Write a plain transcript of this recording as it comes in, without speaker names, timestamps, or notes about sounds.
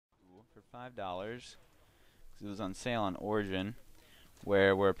$5 because it was on sale on Origin,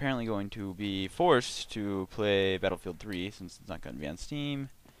 where we're apparently going to be forced to play Battlefield 3 since it's not going to be on Steam.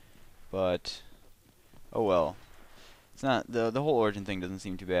 But oh well, it's not the whole Origin thing doesn't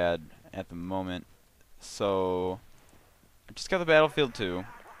seem too bad at the moment. So I just got the Battlefield 2,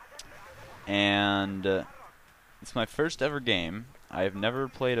 and it's my first ever game. I've never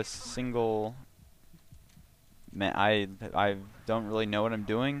played a single. I don't really know what I'm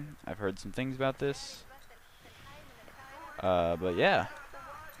doing. I've heard some things about this, but yeah.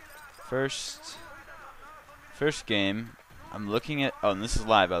 First game. I'm looking at. Oh, and this is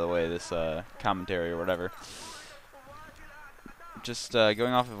live, by the way. This commentary or whatever. Just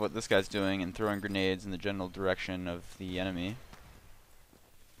going off of what this guy's doing and throwing grenades in the general direction of the enemy.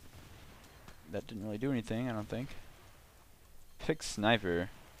 That didn't really do anything, I don't think. Pick sniper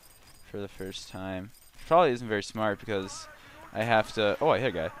for the first time. Probably isn't very smart because I have to. Oh, I hit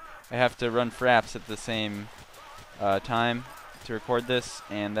a guy. I have to run fraps at the same time to record this,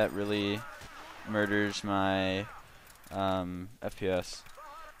 and that really murders my FPS.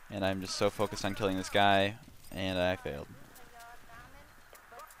 And I'm just so focused on killing this guy, and I failed.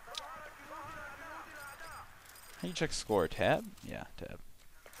 How do you check score? Tab? Yeah, tab.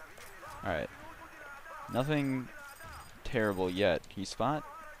 Alright. Nothing terrible yet. Can you spot?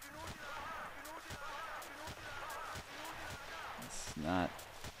 It's not.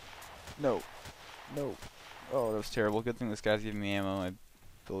 No. No. Oh, that was terrible. Good thing this guy's giving me ammo, I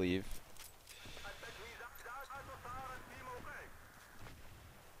believe.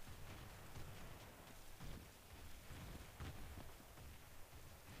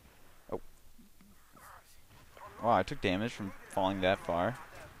 Oh. Wow, I took damage from falling that far.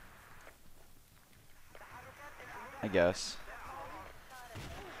 I guess.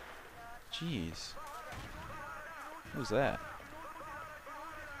 Jeez. What was that?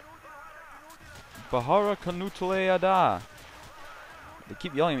 Bahara Kanutule Ada. They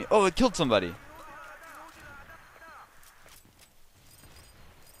keep yelling at me. Oh, it killed somebody.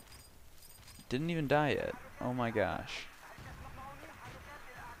 Didn't even die yet. Oh my gosh.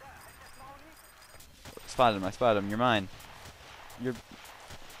 Spotted him. I spotted him. You're mine. You're.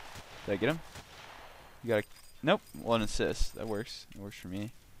 Did I get him? You gotta. Nope. One assist. That works. It works for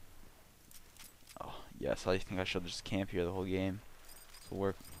me. Oh, yes. I think I should just camp here the whole game. This will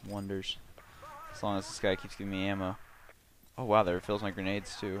work wonders. As long as this guy keeps giving me ammo. Oh, wow. There refills my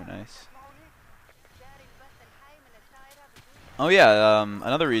grenades, too. Nice. Oh, yeah.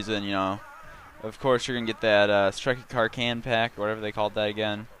 Another reason, you know. Of course, you're going to get that Strike Car Can pack, or whatever they called that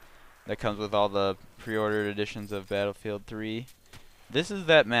again. That comes with all the pre-ordered editions of Battlefield 3. This is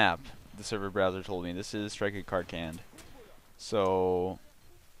that map. The server browser told me this is Strike Card Canned. So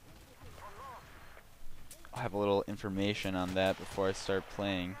I'll have a little information on that before I start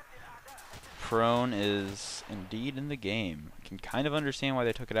playing. Prone is indeed in the game. I can kind of understand why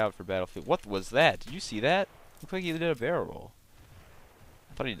they took it out for Battlefield. What was that? Did you see that? Looked like he did a barrel roll.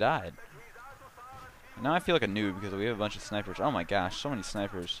 I thought he died. And now I feel like a noob because we have a bunch of snipers. Oh my gosh, so many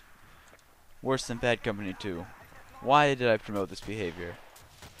snipers. Worse than Bad Company 2. Why did I promote this behavior?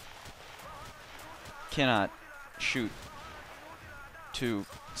 Cannot shoot to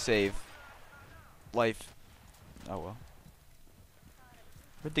save life. Oh well.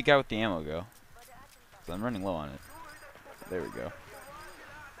 Where'd the guy with the ammo go? 'Cause I'm running low on it. There we go.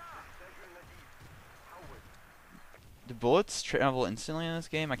 Do bullets travel instantly in this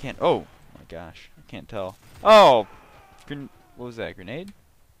game? I can't. Oh my gosh, I can't tell. Oh, what was that? Grenade?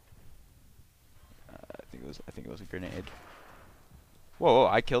 I think it was a grenade. Whoa,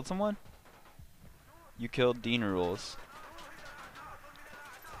 I killed someone? You killed Dean Rules.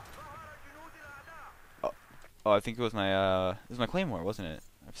 Oh, I think it was my Claymore, wasn't it?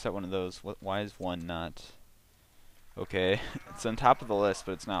 I've set one of those. Why is one not? Okay, it's on top of the list,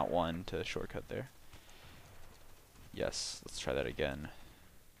 but it's not one to shortcut there. Yes, let's try that again.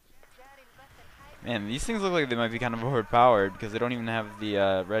 Man, these things look like they might be kind of overpowered because they don't even have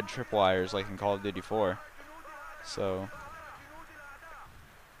the red tripwires like in Call of Duty 4. So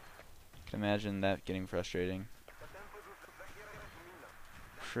I can imagine that getting frustrating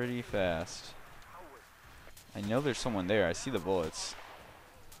pretty fast. I know there's someone there. I see the bullets.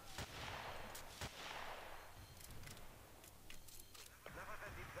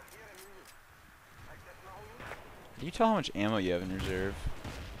 Can you tell how much ammo you have in reserve?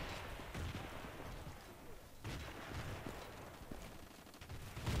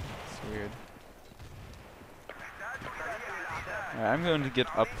 It's weird. Alright, I'm going to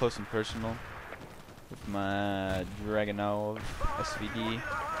get up close and personal with my Dragunov SVD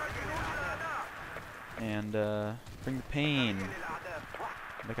and bring the pain.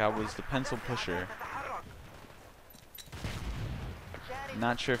 Like I was the pencil pusher.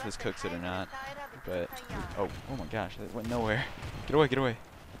 Not sure if this cooks it or not, but oh my gosh, that went nowhere. Get away, get away.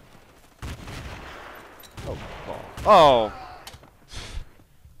 Oh, ball. Oh,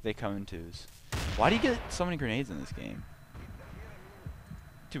 they come in twos. Why do you get so many grenades in this game?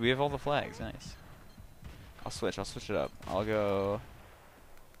 Dude, we have all the flags. Nice. I'll switch it up. I'll go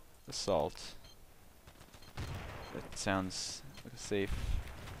assault. That sounds like a safe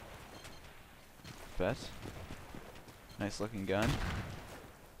bet. Nice looking gun.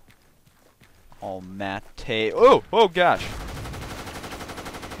 All matte. Oh gosh.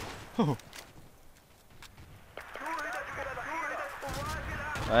 Oh.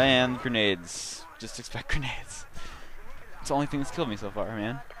 And grenades. Just expect grenades. It's the only thing that's killed me so far,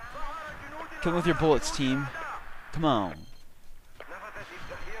 man. Kill me with your bullets, team. Come on.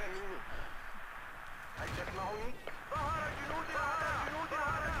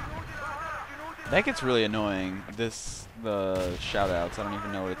 That gets really annoying. The shoutouts. I don't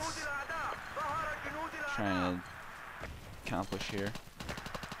even know what it's trying to accomplish here.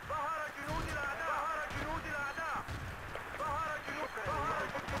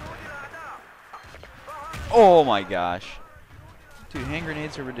 Oh my gosh. Dude, hand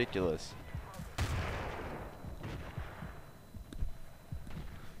grenades are ridiculous.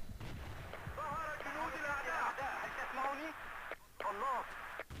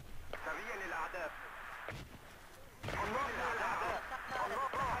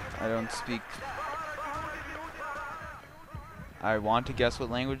 I don't speak. I want to guess what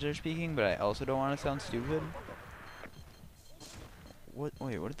language they're speaking, but I also don't want to sound stupid. What?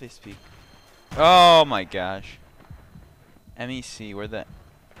 Wait, what did they speak? Oh my gosh. MEC, where that?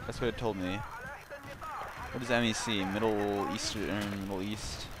 That's what it told me. What is MEC? Middle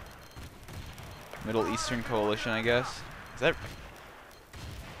Eastern Coalition, I guess. Is that?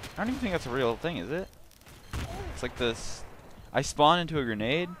 I don't even think that's a real thing, is it? It's like this. I spawn into a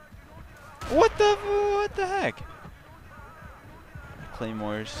grenade. What the heck?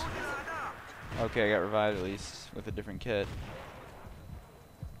 Claymores. Okay, I got revived at least with a different kit.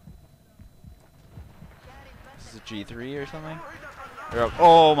 This is a G3 or something?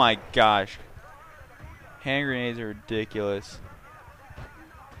 Oh my gosh. Hand grenades are ridiculous.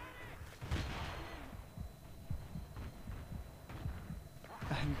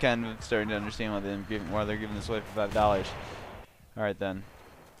 I'm kind of starting to understand why they're giving this away for $5. Alright then.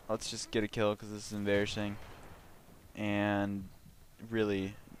 Let's just get a kill because this is embarrassing. And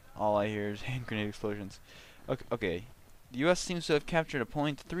really, all I hear is hand grenade explosions. Okay. The US seems to have captured a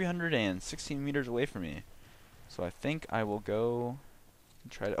point 316 meters away from me. So I think I will go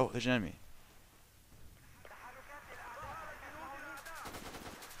and try to... Oh, there's an enemy.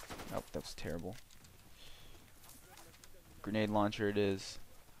 Oh, that was terrible. Grenade launcher it is.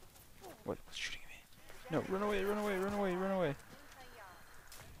 What's shooting at me? No, run away, run away, run away, run away.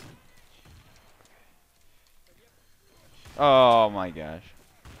 Oh my gosh.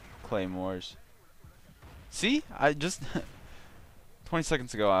 Claymores. See? I just 20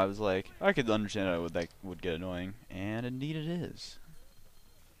 seconds ago I was like, I could understand how that would get annoying. And indeed it is.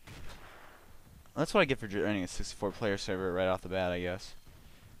 That's what I get for joining a 64-player server right off the bat, I guess.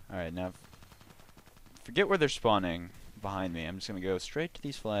 Alright, now forget where they're spawning behind me. I'm just gonna go straight to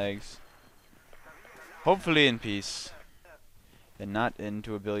these flags. Hopefully in peace. And not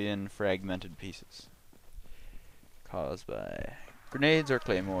into a billion fragmented pieces. Caused by grenades or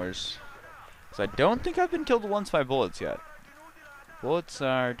claymores. So I don't think I've been killed once by bullets yet. Bullets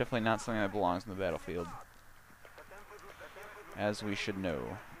are definitely not something that belongs in the battlefield. As we should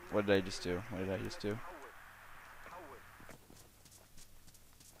know. What did I just do? What did I just do?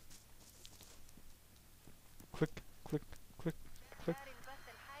 Click, click, click, click.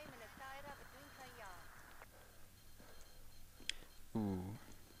 Ooh.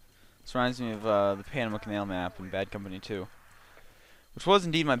 This reminds me of the Panama Canal map in Bad Company 2. Which was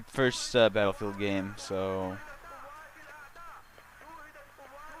indeed my first Battlefield game, so...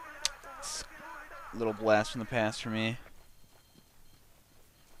 It's a little blast from the past for me.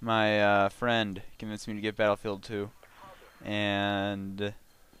 My friend convinced me to get Battlefield 2. And...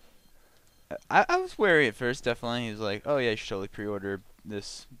 I was wary at first, definitely. He was like, oh yeah, you should totally pre-order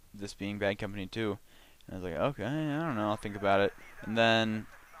this being Bad Company 2. And I was like, okay, I don't know, I'll think about it. And then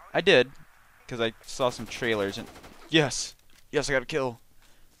I did, because I saw some trailers, and yes, I got a kill.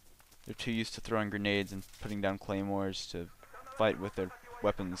 They're too used to throwing grenades and putting down claymores to fight with their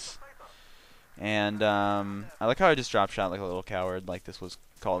weapons. And I like how I just drop shot like a little coward, like this was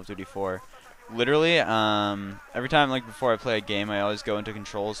Call of Duty 4. Literally, every time, like before I play a game, I always go into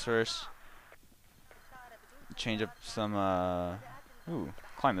controls first. Change up some, ooh,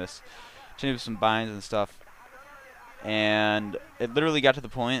 climb this. Change up some binds and stuff. And it literally got to the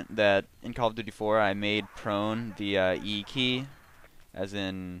point that in Call of Duty 4 I made prone the E key, as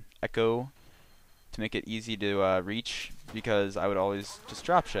in echo, to make it easy to reach, because I would always just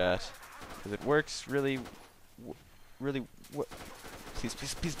drop shot, because it works really, please,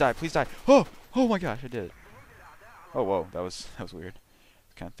 please, please die, please die. Oh, oh my gosh, I did it. Oh, whoa, that was weird.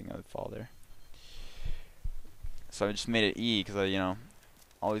 The kind of thing I would fall there. So I just made it E, because I, you know,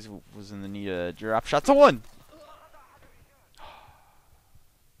 always was in the need of drop shots. A one.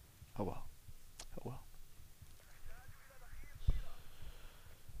 Oh well. Oh well.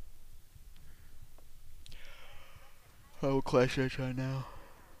 Oh, what class should I try now?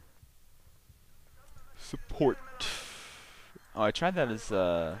 Support. Oh, I tried that as,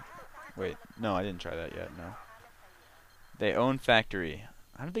 wait, no, I didn't try that yet, no. They own factory.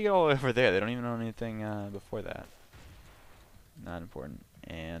 How did they get all the way over there? They don't even own anything, before that. Not important.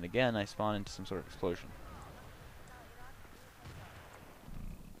 And again, I spawn into some sort of explosion.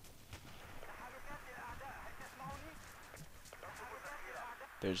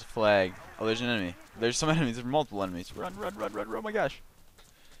 There's a flag. Oh, there's an enemy. There's some enemies. There's multiple enemies. Run, run, run, run, run. Oh my gosh.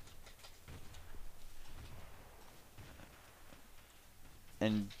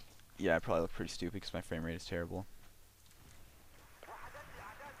 And, yeah, I probably look pretty stupid because my frame rate is terrible.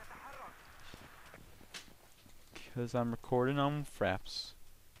 Because I'm recording on fraps.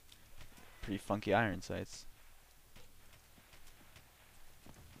 Pretty funky iron sights.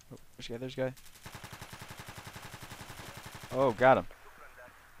 Oh, there's a guy, there's a guy. Oh, got him.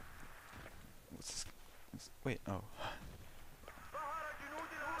 What's this? Wait, oh.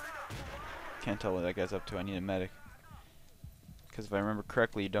 Can't tell what that guy's up to. I need a medic. Because if I remember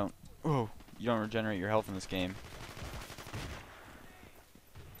correctly, you don't regenerate your health in this game.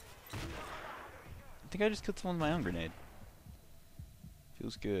 I think I just killed someone with my own grenade.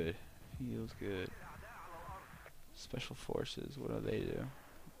 Feels good. Feels good. Special forces, what do they do?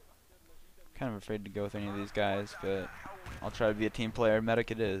 Kind of afraid to go with any of these guys, but I'll try to be a team player.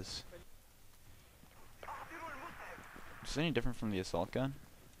 Medic it is. Is it any different from the assault gun?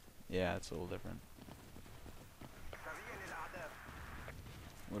 Yeah, it's a little different.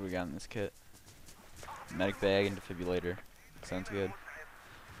 What do we got in this kit? Medic bag and defibrillator. Sounds good.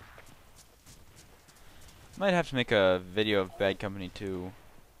 Might have to make a video of Bad Company 2.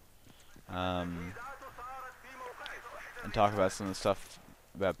 And talk about some of the stuff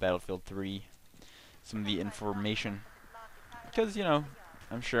about Battlefield 3. Some of the information. Because, you know,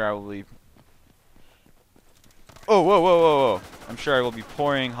 I'm sure I will be... Oh, whoa, whoa, whoa, whoa. I'm sure I will be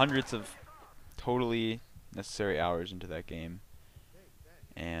pouring hundreds of totally necessary hours into that game.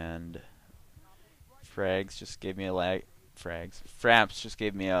 And Fraps just gave me a lag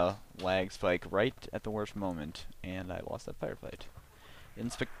spike right at the worst moment, and I lost that firefight in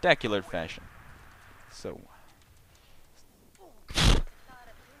spectacular fashion. So, is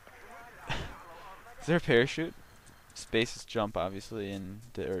there a parachute? Space is jump, obviously, and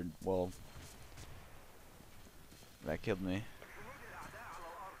well, that killed me.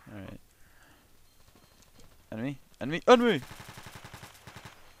 All right, enemy, enemy, enemy.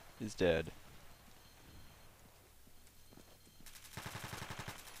 Is dead.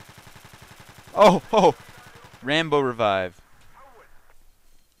 Oh, oh! Rambo revive.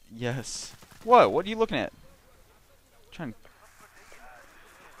 Yes. What? What are you looking at? Trying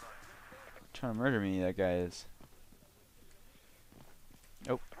to murder me, that guy is.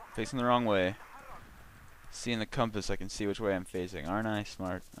 Oh, facing the wrong way. Seeing the compass, I can see which way I'm facing. Aren't I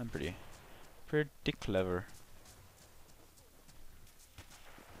smart? I'm pretty clever.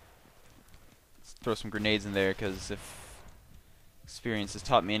 Let's throw some grenades in there, because if experience has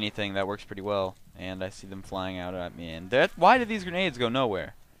taught me anything, that works pretty well. And I see them flying out at me, and why did these grenades go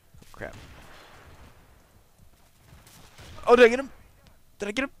nowhere? Oh, crap. Oh, did I get him? Did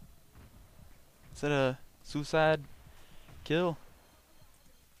I get him? Is that a suicide kill?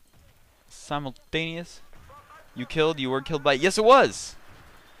 Simultaneous? You were killed by... Yes, it was!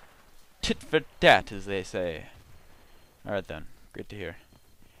 Tit for tat, as they say. Alright then, great to hear.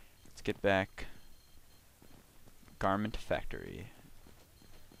 Let's get back. Garment factory.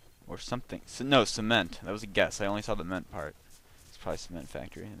 Or something. No, cement. That was a guess. I only saw the cement part. It's probably cement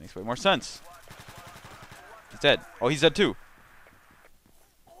factory. That makes way more sense. He's dead. Oh, he's dead too.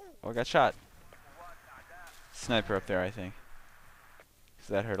 Oh, I got shot. Sniper up there, I think. Cause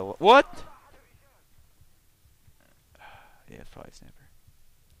that hurt a lot. What? Yeah, it's probably a sniper.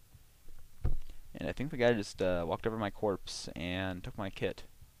 And I think the guy just walked over my corpse and took my kit.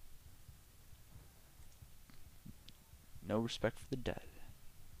 No respect for the dead.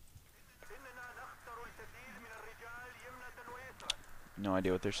 No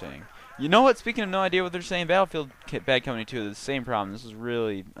idea what they're saying. You know what? Speaking of no idea what they're saying, Battlefield Bad Company 2 is the same problem. This is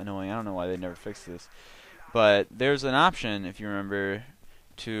really annoying. I don't know why they never fixed this. But there's an option, if you remember,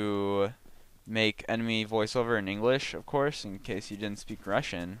 to make enemy voiceover in English, of course, in case you didn't speak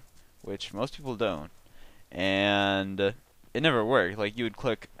Russian, which most people don't. And it never worked. Like, you would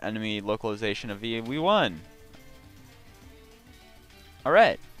click enemy localization of V, we won.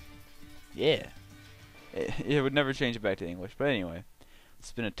 Alright. Yeah. It would never change it back to English. But anyway,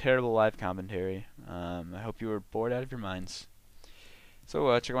 it's been a terrible live commentary. I hope you were bored out of your minds.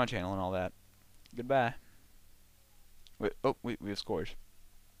 So check out my channel and all that. Goodbye. Wait, oh, we have scores.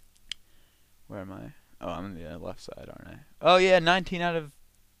 Where am I? Oh, I'm on the left side, aren't I? Oh yeah, 19 out of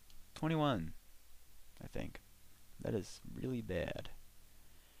 21. I think. That is really bad.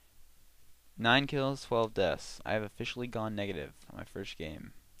 9 kills, 12 deaths. I have officially gone negative on my first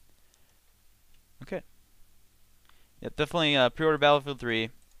game. Okay. Yep, definitely pre-order Battlefield 3.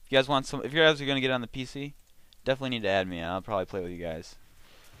 If you guys want some, if you guys are gonna get on the PC, definitely need to add me. I'll probably play with you guys.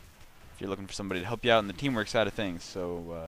 If you're looking for somebody to help you out in the teamwork side of things. So